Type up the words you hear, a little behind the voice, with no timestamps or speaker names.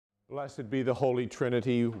Blessed be the Holy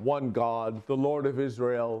Trinity, one God, the Lord of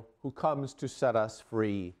Israel, who comes to set us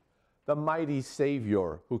free, the mighty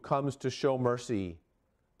Savior who comes to show mercy,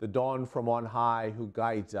 the dawn from on high who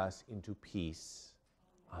guides us into peace.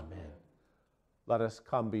 Amen. Let us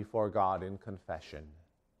come before God in confession.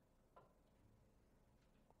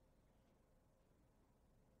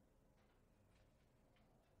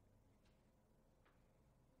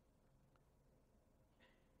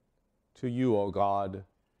 To you, O God,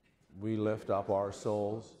 we lift up our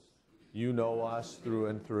souls. You know us through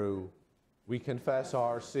and through. We confess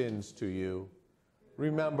our sins to you.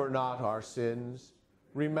 Remember not our sins.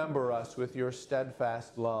 Remember us with your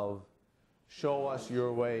steadfast love. Show us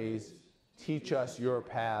your ways. Teach us your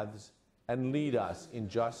paths, and lead us in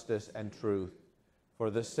justice and truth. For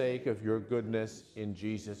the sake of your goodness in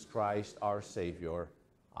Jesus Christ, our Savior.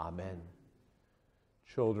 Amen.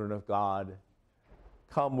 Children of God,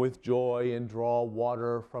 come with joy and draw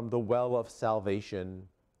water from the well of salvation.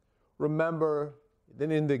 Remember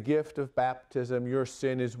that in the gift of baptism, your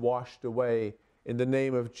sin is washed away in the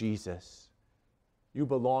name of Jesus. You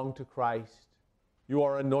belong to Christ. You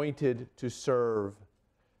are anointed to serve.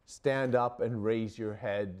 Stand up and raise your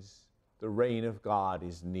heads. The reign of God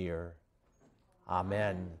is near.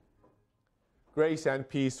 Amen. Grace and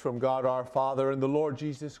peace from God our Father and the Lord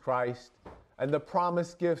Jesus Christ, and the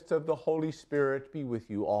promised gifts of the Holy Spirit be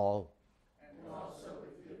with you all. And also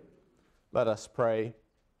with you. Let us pray.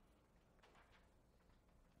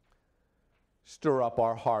 Stir up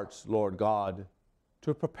our hearts, Lord God,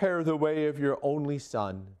 to prepare the way of your only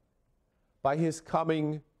Son. By his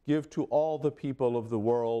coming, give to all the people of the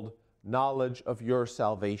world knowledge of your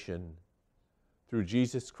salvation. Through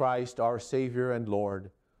Jesus Christ, our Savior and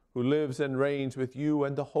Lord, who lives and reigns with you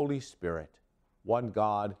and the Holy Spirit, one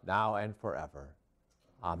God, now and forever.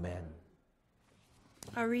 Amen.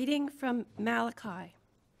 A reading from Malachi.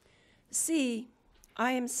 See,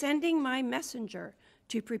 I am sending my messenger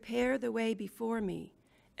to prepare the way before me,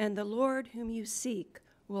 and the Lord whom you seek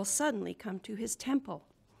will suddenly come to his temple.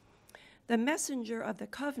 The messenger of the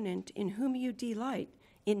covenant in whom you delight,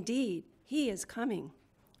 indeed, he is coming,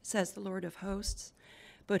 says the Lord of hosts.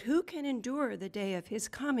 But who can endure the day of his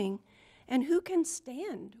coming, and who can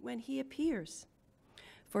stand when he appears?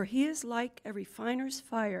 For he is like a refiner's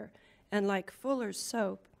fire, and like fuller's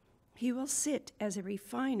soap. He will sit as a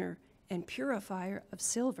refiner and purifier of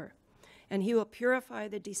silver. And he will purify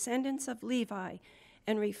the descendants of Levi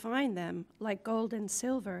and refine them like gold and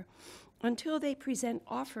silver until they present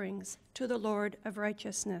offerings to the Lord of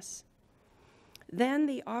righteousness. Then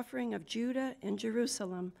the offering of Judah and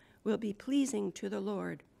Jerusalem will be pleasing to the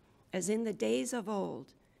Lord, as in the days of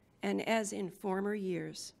old and as in former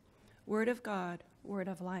years. Word of God, word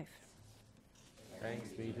of life. Thanks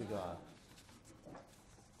be to God.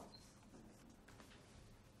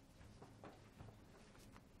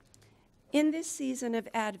 In this season of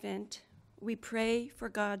Advent, we pray for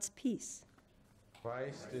God's peace.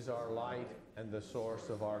 Christ is our light and the source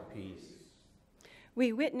of our peace.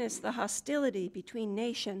 We witness the hostility between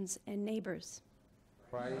nations and neighbors.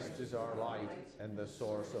 Christ is our light and the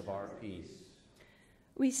source of our peace.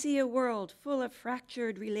 We see a world full of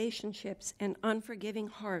fractured relationships and unforgiving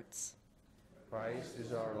hearts. Christ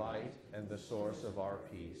is our light and the source of our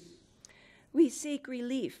peace. We seek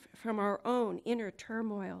relief from our own inner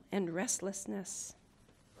turmoil and restlessness.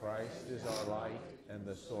 Christ is our light and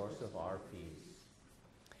the source of our peace.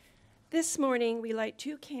 This morning we light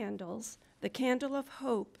two candles, the candle of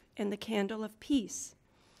hope and the candle of peace.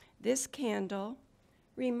 This candle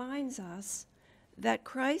reminds us that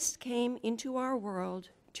Christ came into our world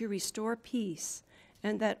to restore peace,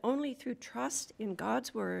 and that only through trust in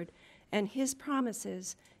God's word and his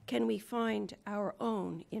promises can we find our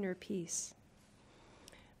own inner peace.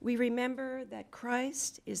 We remember that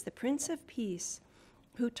Christ is the Prince of Peace,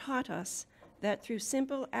 who taught us that through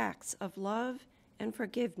simple acts of love and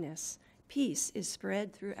forgiveness, peace is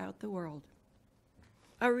spread throughout the world.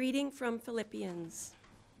 A reading from Philippians.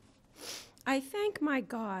 I thank my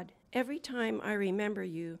God every time I remember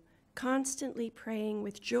you, constantly praying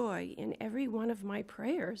with joy in every one of my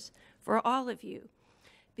prayers for all of you,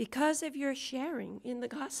 because of your sharing in the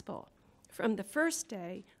gospel from the first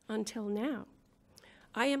day until now.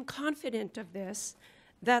 I am confident of this,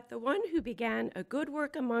 that the one who began a good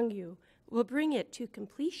work among you will bring it to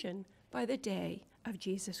completion by the day of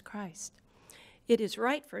Jesus Christ. It is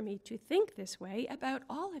right for me to think this way about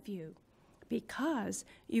all of you, because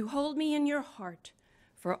you hold me in your heart,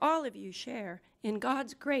 for all of you share in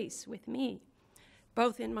God's grace with me,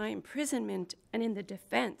 both in my imprisonment and in the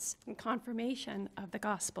defense and confirmation of the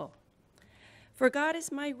gospel. For God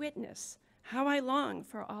is my witness, how I long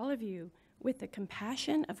for all of you with the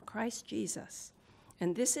compassion of Christ Jesus.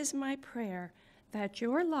 And this is my prayer, that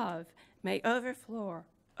your love may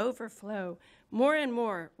overflow more and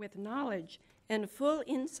more with knowledge and full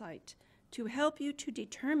insight to help you to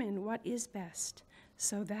determine what is best,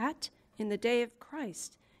 so that in the day of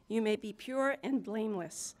Christ you may be pure and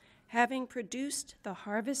blameless, having produced the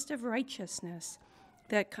harvest of righteousness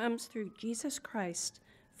that comes through Jesus Christ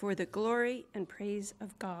for the glory and praise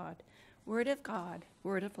of God. Word of God,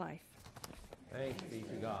 word of life. Thanks be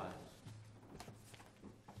to God.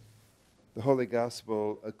 The Holy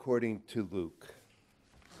Gospel according to Luke.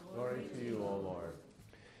 Glory to you, O Lord.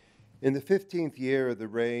 In the 15th year of the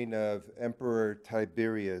reign of Emperor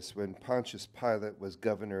Tiberius, when Pontius Pilate was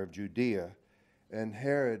governor of Judea, and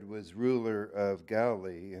Herod was ruler of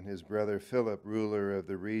Galilee, and his brother Philip ruler of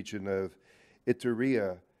the region of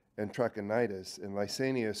Iturea and Trachonitis, and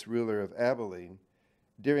Lysanias ruler of Abilene,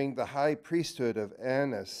 during the high priesthood of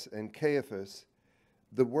Annas and Caiaphas,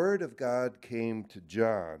 the word of God came to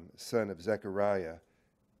John, son of Zechariah,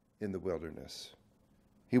 in the wilderness.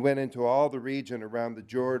 He went into all the region around the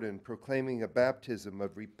Jordan, proclaiming a baptism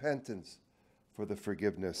of repentance for the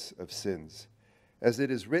forgiveness of sins. As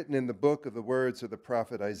it is written in the book of the words of the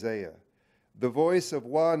prophet Isaiah, the voice of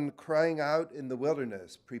one crying out in the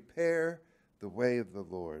wilderness, prepare the way of the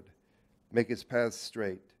Lord, make his paths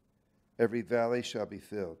straight. Every valley shall be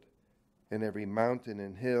filled, and every mountain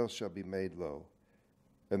and hill shall be made low,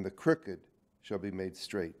 and the crooked shall be made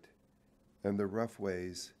straight, and the rough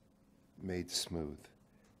ways made smooth.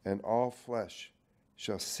 And all flesh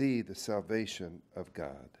shall see the salvation of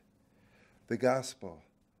God. The gospel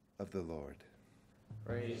of the Lord.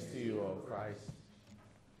 Praise to you, O Christ.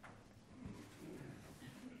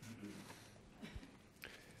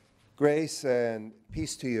 Grace and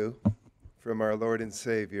peace to you from our Lord and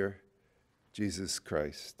Savior, Jesus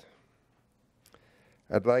Christ.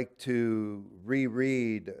 I'd like to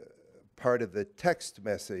reread part of the text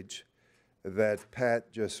message that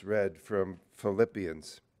Pat just read from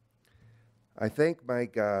Philippians. I thank my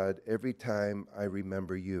God every time I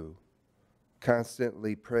remember you,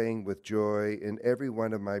 constantly praying with joy in every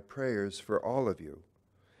one of my prayers for all of you,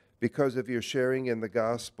 because of your sharing in the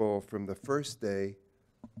gospel from the first day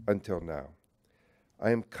until now.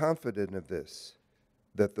 I am confident of this,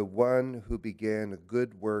 that the one who began a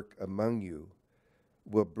good work among you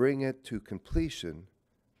will bring it to completion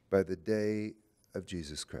by the day of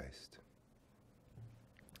Jesus Christ.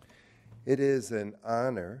 It is an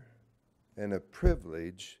honor and a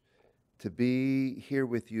privilege to be here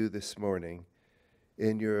with you this morning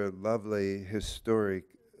in your lovely historic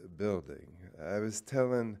building. I was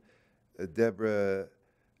telling Deborah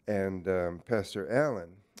and Pastor Allen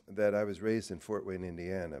that I was raised in Fort Wayne,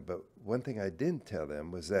 Indiana, but one thing I didn't tell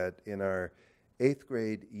them was that in our 8th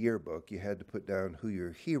grade yearbook, you had to put down who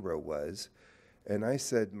your hero was, and I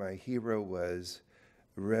said my hero was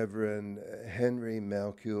Reverend Henry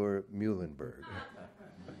Melchior Muhlenberg.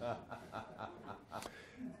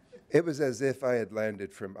 It was as if I had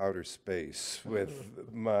landed from outer space with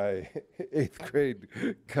my 8th grade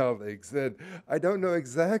colleagues. And I don't know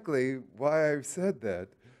exactly why I said that,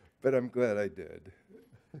 but I'm glad I did.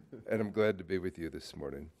 And I'm glad to be with you this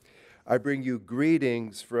morning. I bring you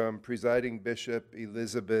greetings from Presiding Bishop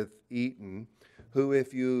Elizabeth Eaton, who,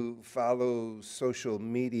 if you follow social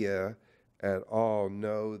media at all,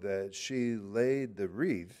 know that she laid the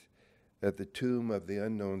wreath at the tomb of the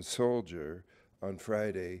unknown soldier on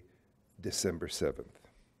Friday, December 7th.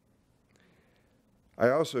 I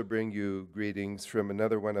also bring you greetings from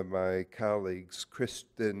another one of my colleagues,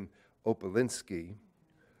 Kristen Opolinski,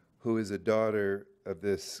 who is a daughter of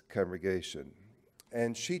this congregation.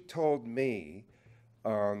 And she told me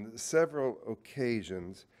on several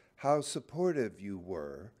occasions how supportive you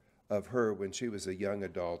were of her when she was a young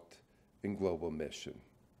adult in Global Mission.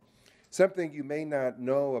 Something you may not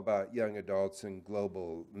know about young adults in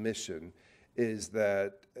Global Mission is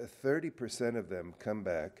that 30% of them come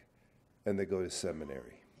back and they go to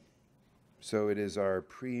seminary. So it is our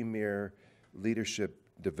premier leadership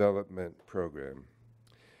development program.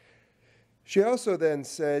 She also then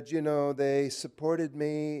said, you know, they supported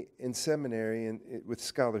me in seminary with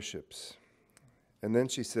scholarships. And then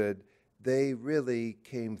she said, they really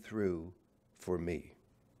came through for me.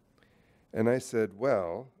 And I said,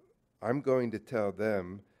 well, I'm going to tell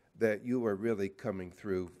them that you are really coming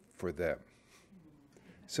through for them.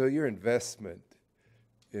 So your investment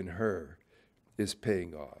in her is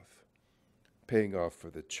paying off for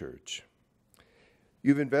the church.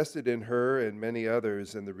 You've invested in her and many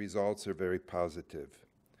others, and the results are very positive.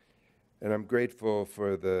 And I'm grateful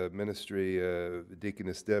for the ministry of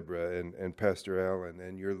Deaconess Deborah and Pastor Allen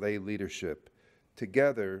and your lay leadership.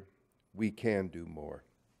 Together, we can do more.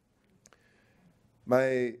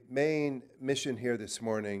 My main mission here this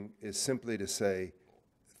morning is simply to say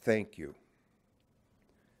thank you.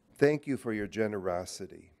 Thank you for your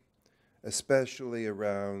generosity, especially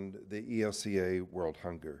around the ELCA World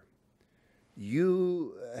Hunger.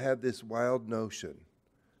 You have this wild notion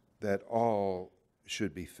that all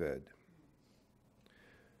should be fed.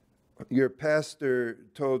 Your pastor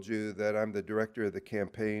told you that I'm the director of the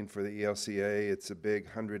campaign for the ELCA. It's a big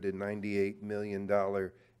 $198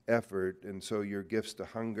 million effort, and so your gifts to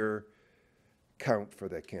hunger count for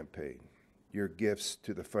that campaign. Your gifts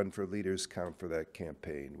to the Fund for Leaders count for that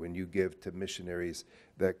campaign. When you give to missionaries,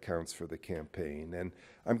 that counts for the campaign. And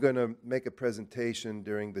I'm going to make a presentation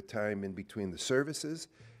during the time in between the services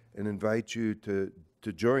and invite you to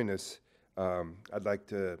join us. I'd like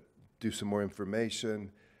to do some more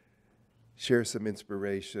information, share some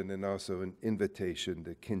inspiration, and also an invitation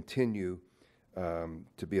to continue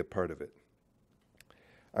to be a part of it.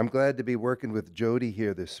 I'm glad to be working with Jody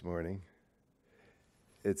here this morning.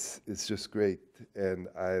 It's just great, and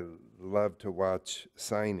I love to watch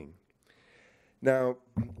signing. Now,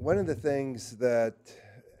 one of the things that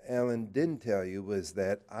Alan didn't tell you was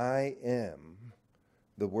that I am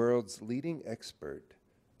the world's leading expert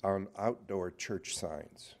on outdoor church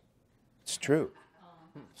signs. It's true.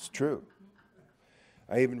 It's true.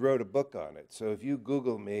 I even wrote a book on it. So if you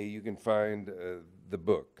Google me, you can find the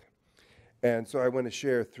book. And so I want to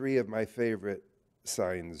share 3 of my favorite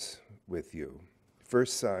signs with you.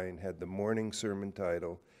 First sign had the morning sermon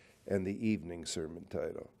title and the evening sermon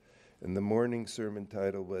title. And the morning sermon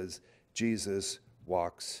title was Jesus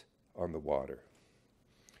Walks on the Water.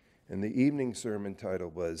 And the evening sermon title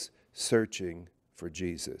was Searching for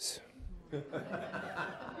Jesus.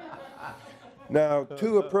 Now,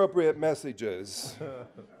 2 appropriate messages,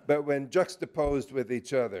 but when juxtaposed with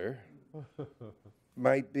each other,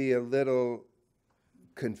 might be a little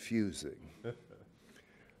confusing.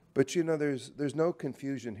 But you know, there's no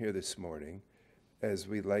confusion here this morning as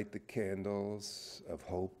we light the candles of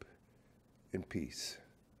hope and peace,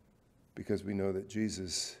 because we know that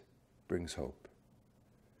Jesus brings hope.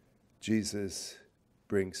 Jesus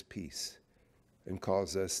brings peace and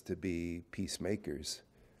calls us to be peacemakers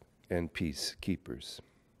and peacekeepers.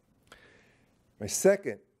 My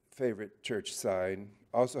second favorite church sign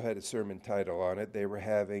also had a sermon title on it. They were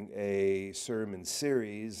having a sermon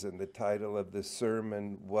series, and the title of the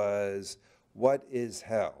sermon was, What is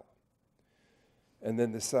Hell? And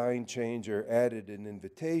then the sign changer added an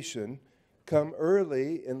invitation, come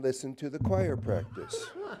early and listen to the choir practice.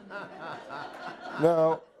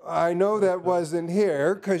 Now, I know that wasn't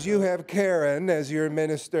here because you have Karen as your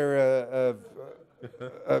minister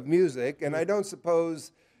of music, and I don't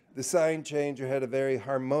suppose the sign changer had a very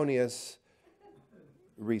harmonious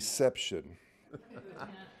reception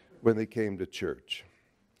when they came to church.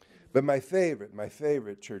 But my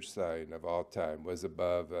favorite church sign of all time was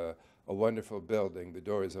above a wonderful building, the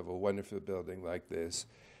doors of a wonderful building like this,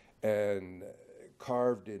 and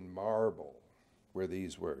carved in marble were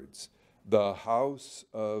these words, the house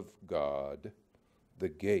of God, the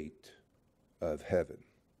gate of heaven.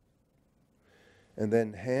 And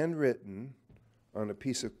then handwritten on a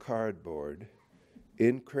piece of cardboard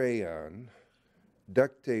in crayon,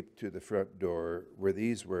 duct taped to the front door, were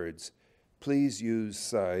these words, please use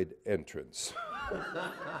side entrance.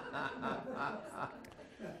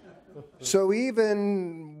 So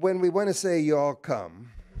even when we want to say y'all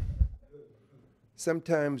come,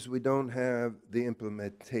 sometimes we don't have the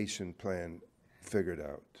implementation plan figured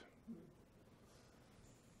out.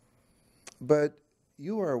 But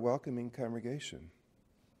you are a welcoming congregation.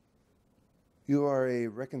 You are a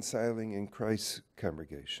reconciling in Christ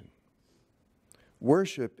congregation.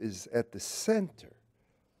 Worship is at the center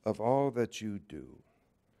of all that you do.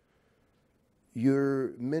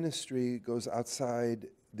 Your ministry goes outside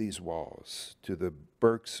these walls to the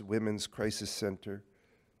Burke's Women's Crisis Center,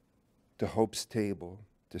 to Hope's Table,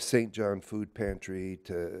 to St. John Food Pantry,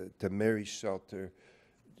 to Mary's Shelter,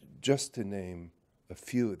 just to name a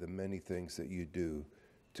few of the many things that you do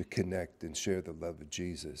to connect and share the love of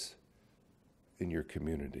Jesus in your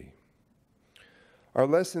community. Our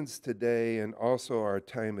lessons today and also our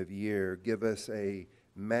time of year give us a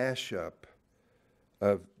mashup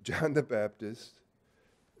of John the Baptist,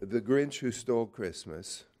 the Grinch Who Stole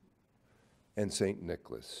Christmas, and St.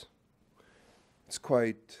 Nicholas. It's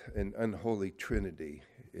quite an unholy trinity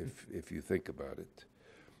if you think about it.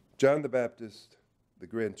 John the Baptist, the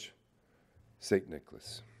Grinch, St.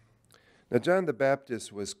 Nicholas. Now, John the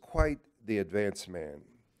Baptist was quite the advanced man.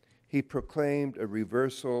 He proclaimed a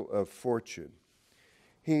reversal of fortune.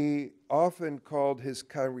 He often called his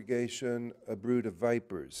congregation a brood of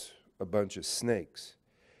vipers, a bunch of snakes.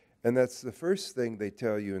 And that's the first thing they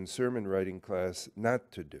tell you in sermon writing class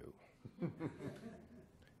not to do.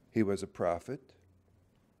 He was a prophet.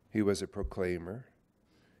 He was a proclaimer.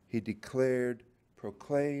 He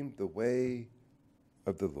proclaimed the way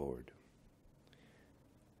of the Lord.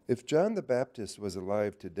 If John the Baptist was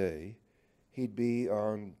alive today, he'd be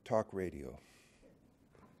on talk radio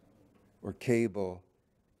or cable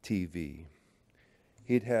TV.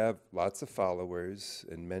 He'd have lots of followers,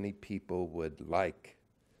 and many people would like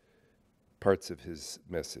parts of his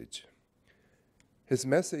message. His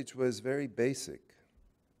message was very basic,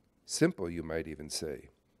 simple, you might even say.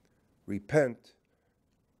 Repent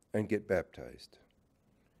and get baptized.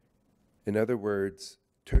 In other words,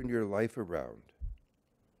 turn your life around.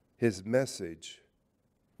 His message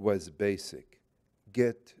was basic.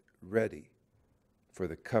 Get ready for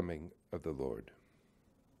the coming of the Lord.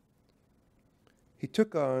 He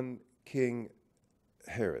took on King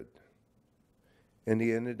Herod, and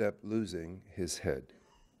he ended up losing his head.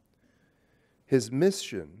 His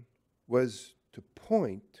mission was to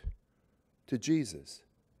point to Jesus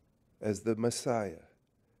as the Messiah,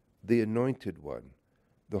 the Anointed One,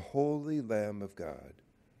 the Holy Lamb of God,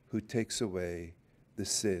 who takes away the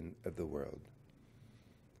sin of the world.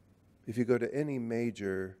 If you go to any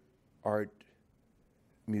major art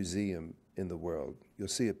museum in the world, you'll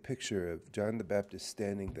see a picture of John the Baptist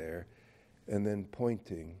standing there and then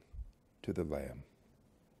pointing to the Lamb,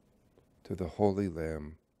 to the Holy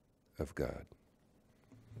Lamb of God.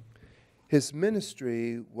 His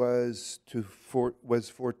ministry was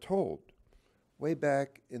foretold way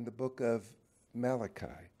back in the book of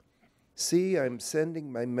Malachi. See, I'm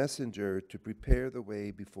sending my messenger to prepare the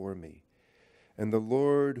way before me, and the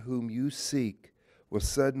Lord whom you seek will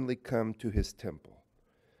suddenly come to his temple.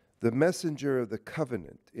 The messenger of the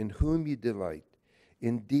covenant in whom you delight,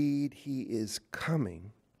 indeed he is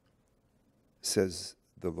coming, says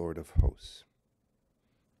the Lord of hosts.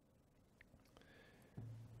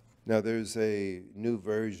 Now there's a new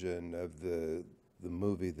version of the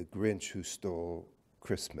movie The Grinch Who Stole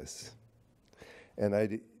Christmas. And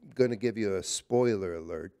I'm going to give you a spoiler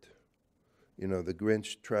alert. You know, the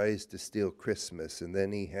Grinch tries to steal Christmas, and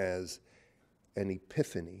then he has an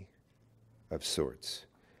epiphany of sorts.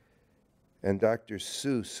 And Dr.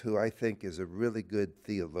 Seuss, who I think is a really good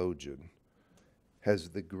theologian, has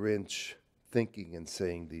the Grinch thinking and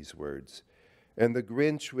saying these words. And the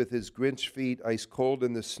Grinch, with his Grinch feet ice cold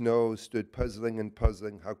in the snow, stood puzzling and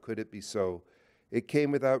puzzling. How could it be so? It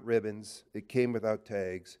came without ribbons. It came without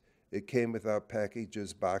tags. It came without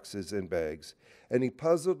packages, boxes, and bags. And he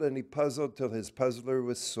puzzled till his puzzler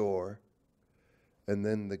was sore. And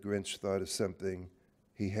then the Grinch thought of something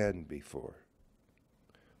he hadn't before.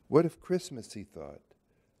 What if Christmas, he thought,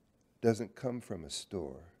 doesn't come from a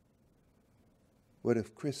store? What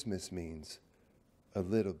if Christmas means a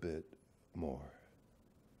little bit more?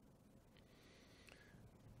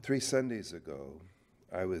 3 Sundays ago,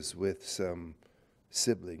 I was with some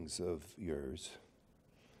siblings of yours,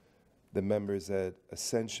 the members at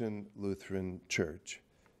Ascension Lutheran Church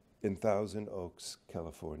in Thousand Oaks,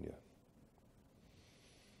 California.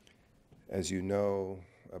 As you know,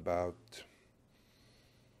 about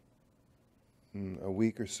a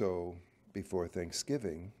week or so before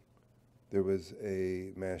Thanksgiving, there was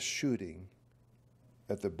a mass shooting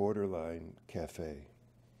at the Borderline Cafe,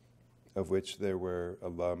 of which there were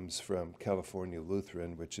alums from California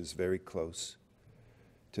Lutheran, which is very close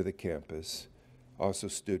to the campus, also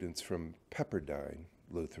students from Pepperdine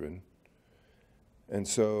Lutheran. And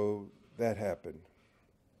so that happened.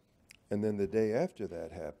 And then the day after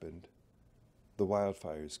that happened, the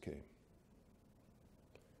wildfires came.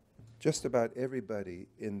 Just about everybody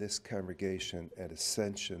in this congregation at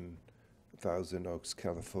Ascension, Thousand Oaks,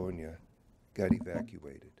 California, got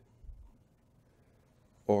evacuated.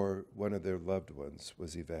 Or one of their loved ones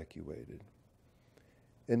was evacuated.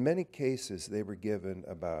 In many cases, they were given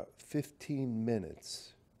about 15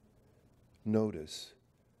 minutes notice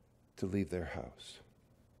to leave their house.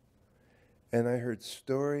 And I heard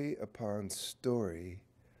story upon story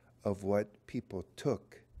of what people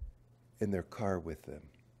took in their car with them.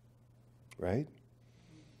 Right?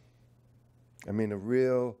 I mean, a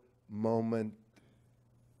real moment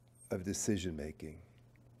of decision making,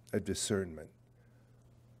 of discernment.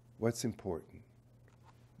 What's important?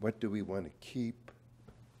 What do we want to keep?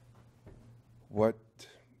 What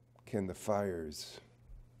can the fires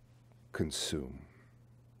consume?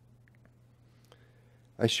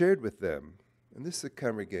 I shared with them, and this is a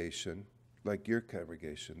congregation, like your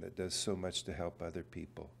congregation, that does so much to help other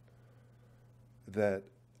people, that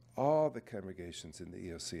all the congregations in the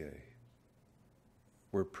ELCA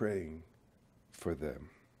were praying for them.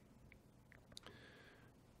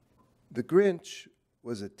 The Grinch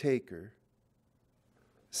was a taker.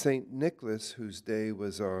 St. Nicholas, whose day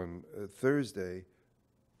was on Thursday,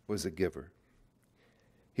 was a giver.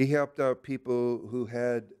 He helped out people who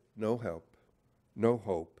had no help, no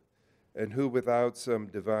hope, and who without some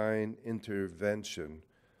divine intervention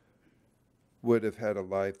would have had a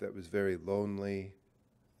life that was very lonely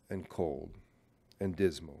and cold and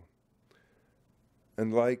dismal.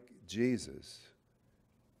 And like Jesus,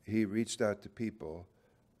 he reached out to people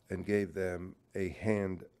and gave them a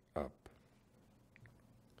hand up.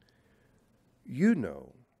 You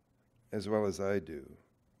know, as well as I do,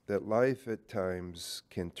 that life at times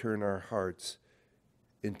can turn our hearts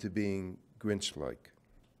into being Grinch-like.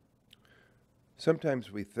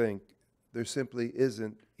 Sometimes we think there simply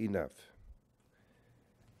isn't enough.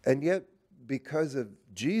 And yet, because of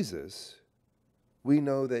Jesus, we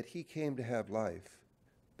know that he came to have life,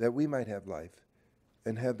 that we might have life,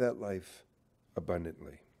 and have that life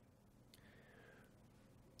abundantly.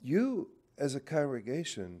 You, as a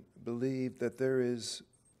congregation, believe that there is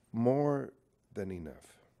more than enough.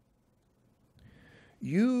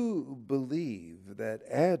 You believe that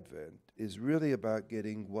Advent is really about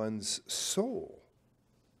getting one's soul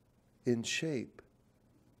in shape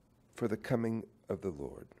for the coming of the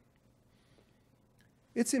Lord.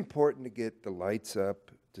 It's important to get the lights up,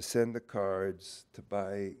 to send the cards, to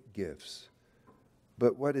buy gifts.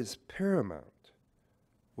 But what is paramount,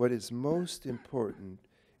 what is most important,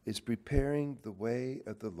 is preparing the way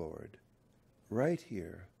of the Lord right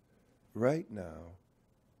here, right now,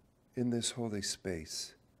 in this holy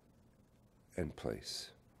space and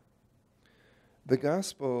place. The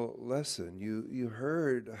gospel lesson, you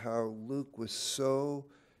heard how Luke was so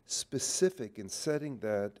specific in setting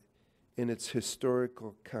that in its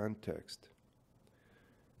historical context.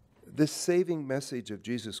 This saving message of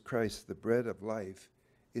Jesus Christ, the bread of life,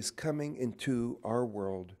 is coming into our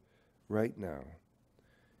world right now,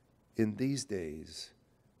 in these days,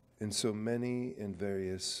 in so many and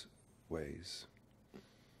various ways.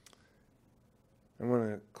 I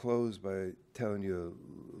want to close by telling you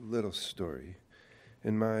a little story.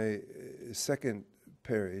 In my second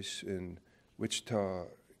parish in Wichita,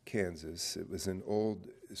 Kansas, it was an old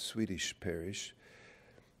Swedish parish.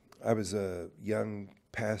 I was a young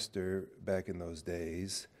pastor back in those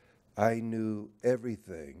days. I knew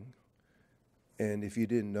everything. And if you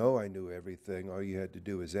didn't know I knew everything, all you had to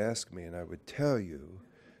do was ask me, and I would tell you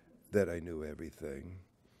that I knew everything.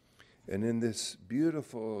 And in this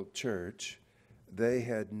beautiful church, they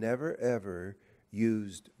had never, ever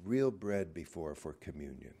used real bread before for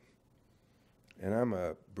communion. And I'm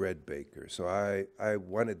a bread baker, so I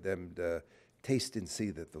wanted them to taste and see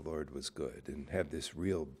that the Lord was good and have this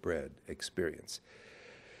real bread experience.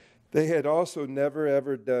 They had also never,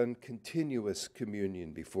 ever done continuous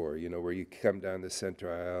communion before, you know, where you come down the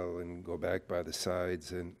center aisle and go back by the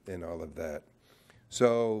sides and all of that.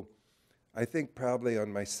 So I think probably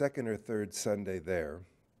on my second or third Sunday there,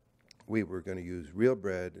 we were going to use real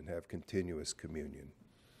bread and have continuous communion.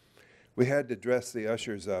 We had to dress the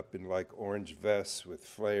ushers up in like orange vests with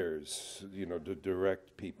flares, you know, to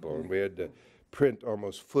direct people. And we had to print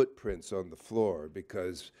almost footprints on the floor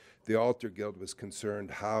because the altar guild was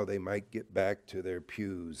concerned how they might get back to their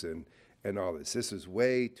pews and all this. This is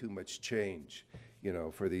way too much change, you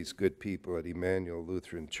know, for these good people at Emmanuel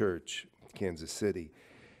Lutheran Church, Kansas City.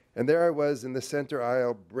 And there I was in the center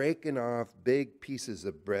aisle breaking off big pieces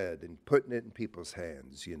of bread and putting it in people's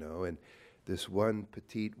hands, you know, and this one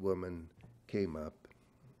petite woman came up.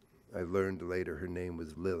 I learned later her name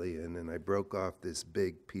was Lillian, and I broke off this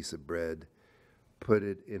big piece of bread, put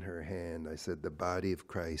it in her hand. I said, "The body of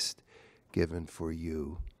Christ given for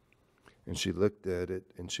you." And she looked at it,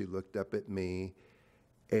 and she looked up at me,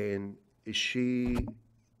 and she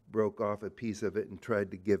broke off a piece of it and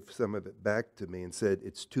tried to give some of it back to me and said,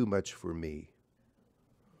 "It's too much for me."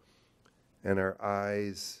 And our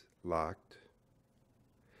eyes locked.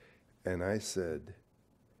 And I said,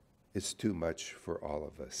 "It's too much for all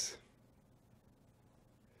of us."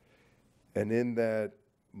 And in that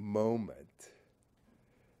moment,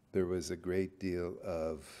 there was a great deal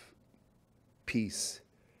of peace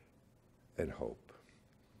and hope.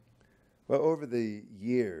 Well, over the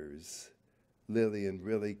years, Lillian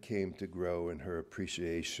really came to grow in her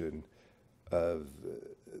appreciation of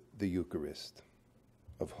the Eucharist,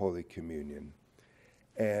 of Holy Communion.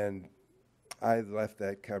 And I left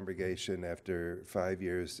that congregation after 5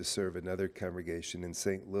 years to serve another congregation in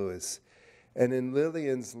St. Louis. And in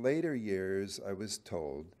Lillian's later years, I was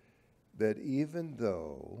told that even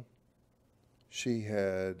though she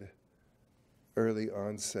had early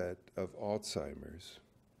onset of Alzheimer's,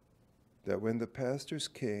 that when the pastors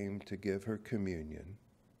came to give her communion,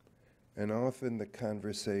 And often the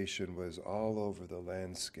conversation was all over the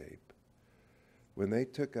landscape. When they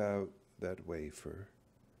took out that wafer,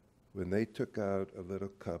 when they took out a little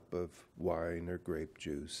cup of wine or grape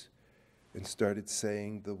juice and started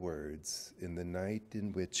saying the words, "In the night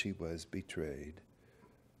in which he was betrayed,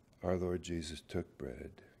 our Lord Jesus took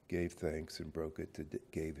bread, gave thanks and broke it,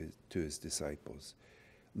 to his disciples."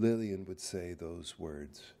 Lillian would say those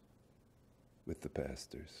words with the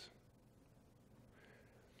pastors.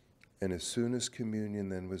 And as soon as communion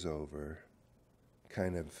then was over,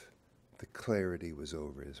 kind of the clarity was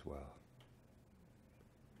over as well.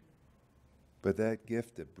 But that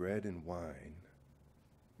gift of bread and wine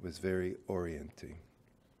was very orienting,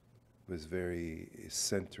 was very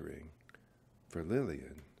centering for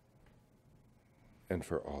Lillian and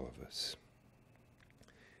for all of us.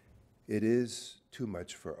 It is too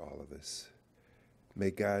much for all of us. May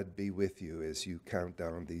God be with you as you count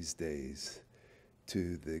down these days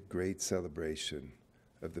to the great celebration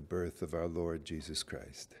of the birth of our Lord Jesus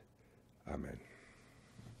Christ. Amen.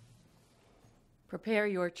 Prepare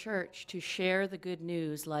your church to share the good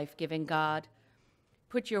news, life-giving God.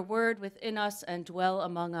 Put your word within us and dwell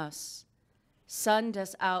among us. Send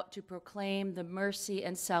us out to proclaim the mercy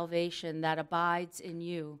and salvation that abides in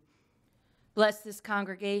you. Bless this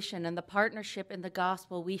congregation and the partnership in the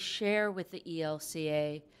gospel we share with the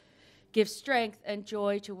ELCA. Give strength and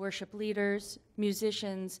joy to worship leaders,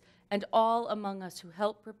 musicians, and all among us who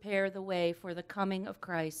help prepare the way for the coming of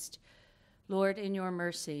Christ. Lord, in your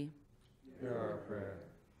mercy, Hear our prayer.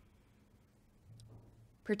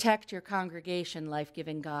 protect your congregation,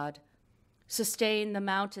 life-giving God. Sustain the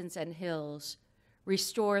mountains and hills.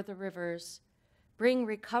 Restore the rivers. Bring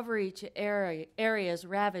recovery to areas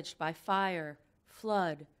ravaged by fire,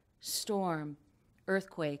 flood, storm,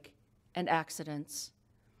 earthquake, and accidents.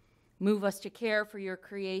 Move us to care for your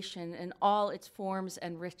creation in all its forms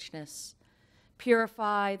and richness.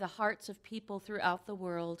 Purify the hearts of people throughout the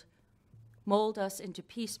world. Mold us into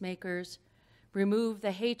peacemakers. Remove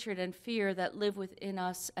the hatred and fear that live within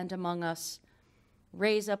us and among us.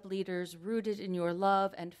 Raise up leaders rooted in your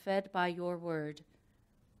love and fed by your word.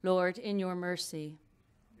 Lord, in your mercy,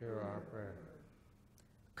 Hear our prayer.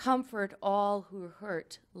 comfort all who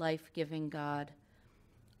hurt, life-giving God.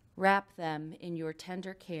 Wrap them in your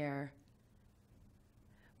tender care.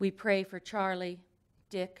 We pray for Charlie,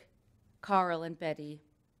 Dick, Carl and Betty,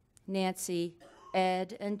 Nancy,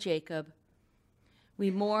 Ed, and Jacob. We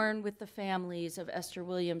mourn with the families of Esther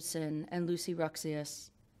Williamson and Lucy Ruxius.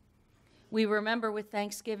 We remember with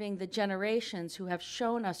thanksgiving the generations who have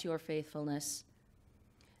shown us your faithfulness.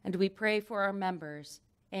 And we pray for our members,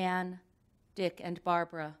 Anne, Dick, and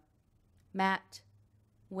Barbara, Matt,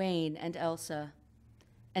 Wayne, and Elsa,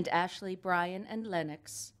 and Ashley, Brian, and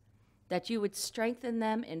Lennox, that you would strengthen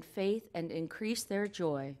them in faith and increase their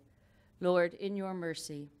joy. Lord, in your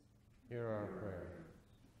mercy, Hear our prayer.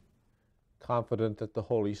 Confident that the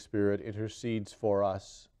Holy Spirit intercedes for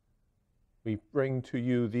us, we bring to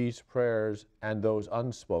you these prayers and those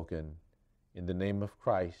unspoken in the name of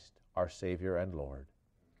Christ, our Savior and Lord.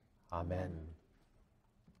 Amen.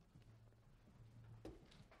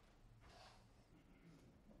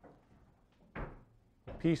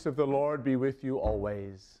 The peace of the Lord be with you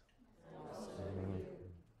always.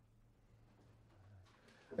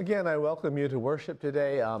 Again, I welcome you to worship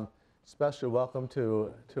today. Special welcome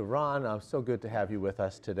to Ron. So good to have you with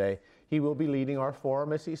us today. He will be leading our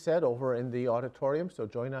forum, as he said, over in the auditorium, so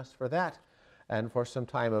join us for that and for some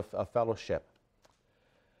time of fellowship.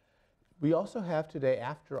 We also have today,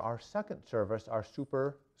 after our second service, our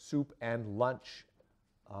super soup and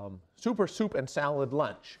salad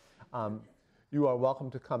lunch. You are welcome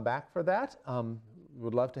to come back for that. We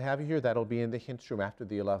would love to have you here. That'll be in the Hints Room after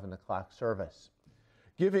the 11 o'clock service.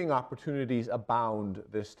 Giving opportunities abound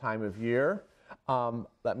this time of year.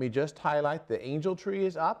 Let me just highlight the angel tree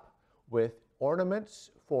is up with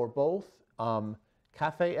ornaments for both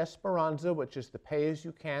Cafe Esperanza, which is the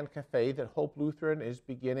pay-as-you-can cafe that Hope Lutheran is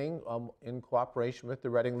beginning in cooperation with the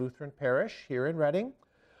Reading Lutheran Parish here in Reading.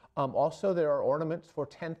 Also, there are ornaments for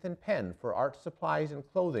 10th and Penn for art supplies and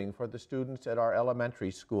clothing for the students at our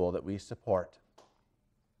elementary school that we support.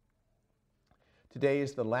 Today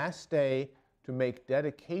is the last day to make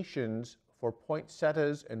dedications for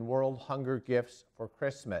poinsettias and World Hunger gifts for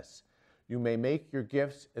Christmas. You may make your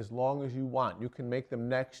gifts as long as you want. You can make them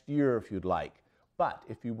next year if you'd like. But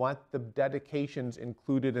if you want the dedications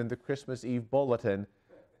included in the Christmas Eve bulletin,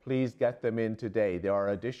 please get them in today. There are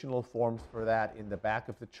additional forms for that in the back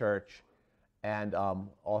of the church and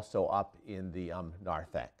also up in the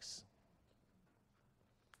narthex.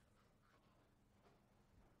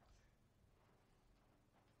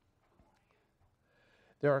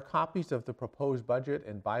 There are copies of the proposed budget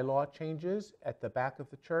and bylaw changes at the back of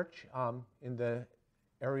the church in the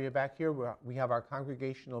area back here. We have our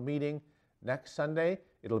congregational meeting next Sunday.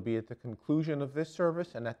 It'll be at the conclusion of this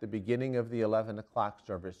service and at the beginning of the 11 o'clock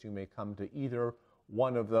service. You may come to either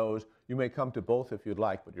one of those. You may come to both if you'd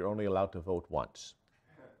like, but you're only allowed to vote once.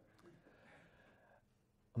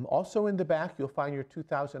 Also in the back, you'll find your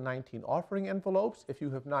 2019 offering envelopes. If you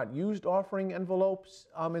have not used offering envelopes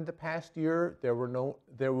in the past year, there will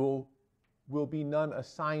be none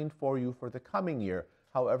assigned for you for the coming year.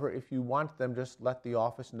 However, if you want them, just let the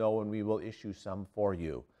office know and we will issue some for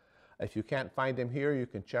you. If you can't find them here, you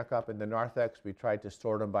can check up in the narthex. We tried to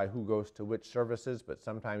sort them by who goes to which services, but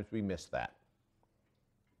sometimes we miss that.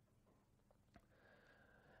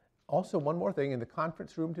 Also, one more thing, in the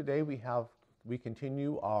conference room today, we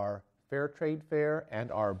continue our fair trade fair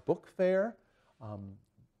and our book fair.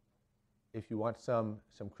 If you want some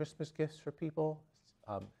Christmas gifts for people,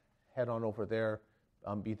 head on over there,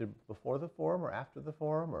 either before the forum or after the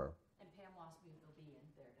forum. And Pam Wasby will be in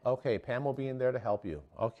there. Okay, Pam will be in there to help you.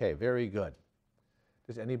 Okay, very good.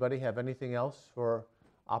 Does anybody have anything else for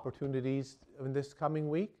opportunities in this coming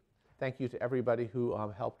week? Thank you to everybody who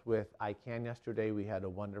helped with ICANN yesterday. We had a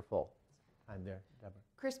wonderful time there. Deborah.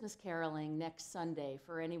 Christmas caroling next Sunday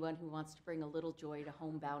for anyone who wants to bring a little joy to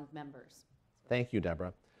homebound members. Thank you,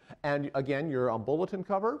 Deborah. And again, your bulletin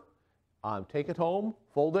cover, take it home,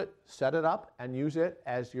 fold it, set it up, and use it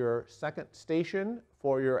as your second station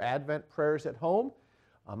for your Advent prayers at home.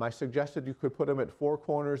 I suggested you could put them at 4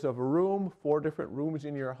 corners of a room, 4 different rooms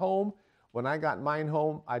in your home. When I got mine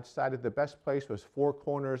home, I decided the best place was 4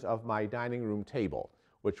 corners of my dining room table,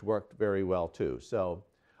 which worked very well too. So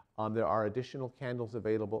there are additional candles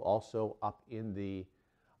available also up in the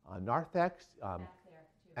narthex.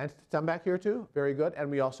 And some back here too, very good. And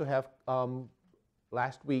we also have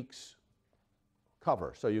last week's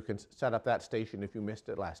cover, so you can set up that station if you missed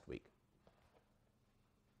it last week.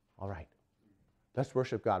 All right, let's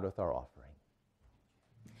worship God with our offering.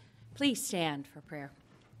 Please stand for prayer.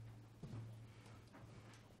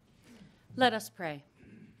 Let us pray.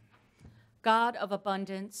 God of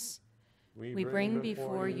abundance, we bring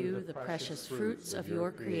before you the precious fruits of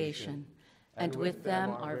your creation, and with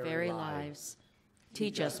them our very lives.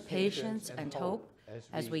 Teach us patience and hope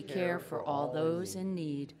as we care for all those in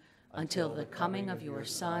need until the coming of your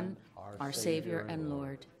Son, our Savior and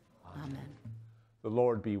Lord. Amen. The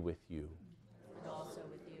Lord be with you. And also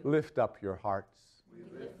with you. Lift up your hearts. We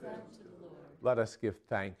lift them to the Lord. Let us give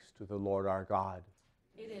thanks to the Lord our God.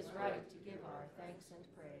 It is right to give our thanks and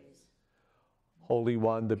praise. Holy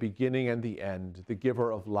One, the beginning and the end, the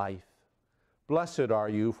giver of life, blessed are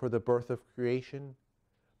you for the birth of creation.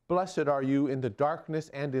 Blessed are you in the darkness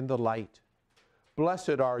and in the light.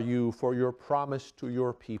 Blessed are you for your promise to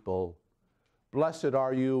your people. Blessed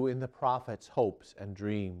are you in the prophets' hopes and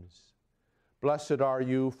dreams. Blessed are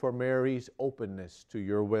you for Mary's openness to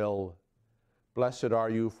your will. Blessed are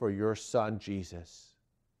you for your Son, Jesus,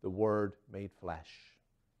 the Word made flesh.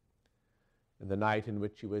 In the night in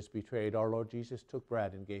which he was betrayed, our Lord Jesus took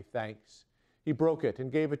bread and gave thanks. He broke it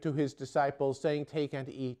and gave it to his disciples, saying, "Take and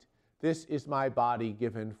eat. This is my body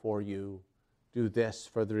given for you. Do this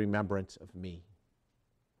for the remembrance of me."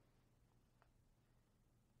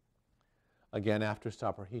 Again, after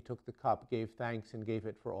supper, he took the cup, gave thanks, and gave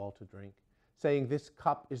it for all to drink, saying, "This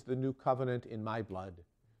cup is the new covenant in my blood,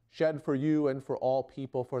 shed for you and for all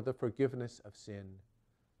people for the forgiveness of sin.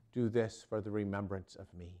 Do this for the remembrance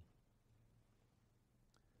of me."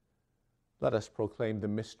 Let us proclaim the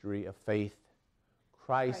mystery of faith.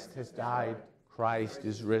 Christ has died. Christ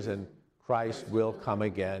is risen. Christ will come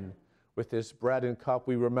again. With this bread and cup,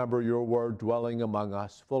 we remember your word dwelling among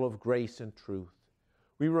us, full of grace and truth.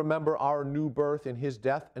 We remember our new birth in his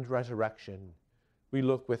death and resurrection. We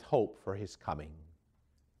look with hope for his coming.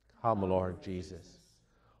 Come, Lord Jesus.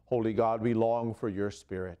 Holy God, we long for your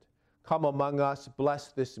Spirit. Come among us,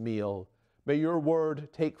 bless this meal. May your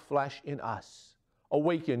word take flesh in us.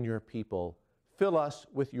 Awaken your people. Fill us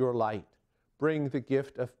with your light. Bring the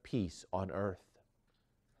gift of peace on earth.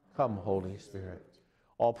 Come, Holy Spirit.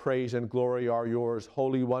 All praise and glory are yours,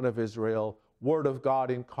 Holy One of Israel, Word of God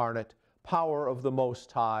incarnate, power of the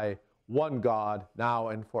Most High, one God, now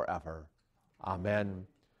and forever. Amen.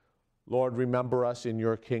 Lord, remember us in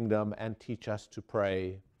your kingdom and teach us to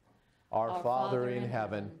pray. Our Father in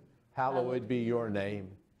heaven, hallowed be your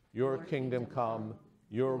name. Your kingdom come,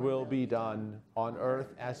 your will be done, on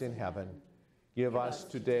earth as in heaven. Give us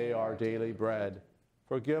today our daily bread.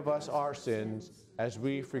 Forgive us our sins, as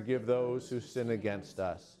we forgive those who sin against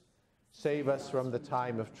us. Save us from the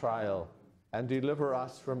time of trial, and deliver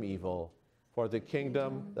us from evil. For the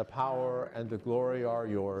kingdom, the power, and the glory are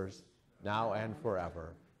yours, now and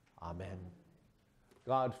forever. Amen.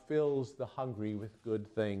 God fills the hungry with good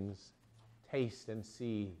things. Taste and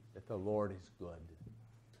see that the Lord is good.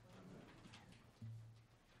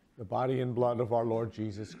 The body and blood of our Lord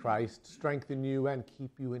Jesus Christ strengthen you and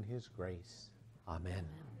keep you in his grace. Amen.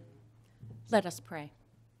 Let us pray.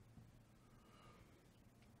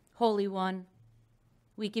 Holy One,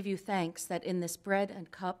 we give you thanks that in this bread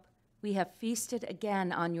and cup we have feasted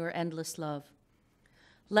again on your endless love.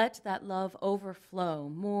 Let that love overflow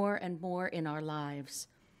more and more in our lives,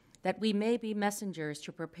 that we may be messengers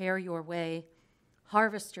to prepare your way,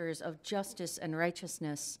 harvesters of justice and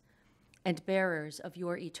righteousness, and bearers of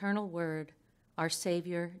your eternal word, our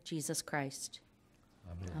Savior, Jesus Christ.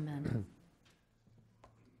 Amen. Amen.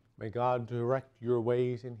 May God direct your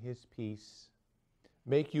ways in his peace,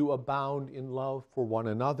 make you abound in love for one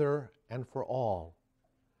another and for all,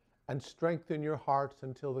 and strengthen your hearts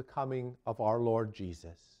until the coming of our Lord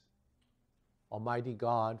Jesus. Almighty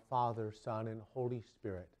God, Father, Son, and Holy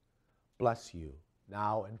Spirit, bless you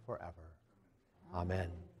now and forever.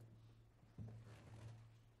 Amen.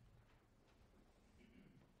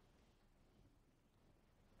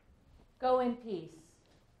 Go in peace.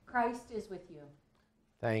 Christ is with you.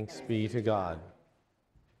 Thanks be to God.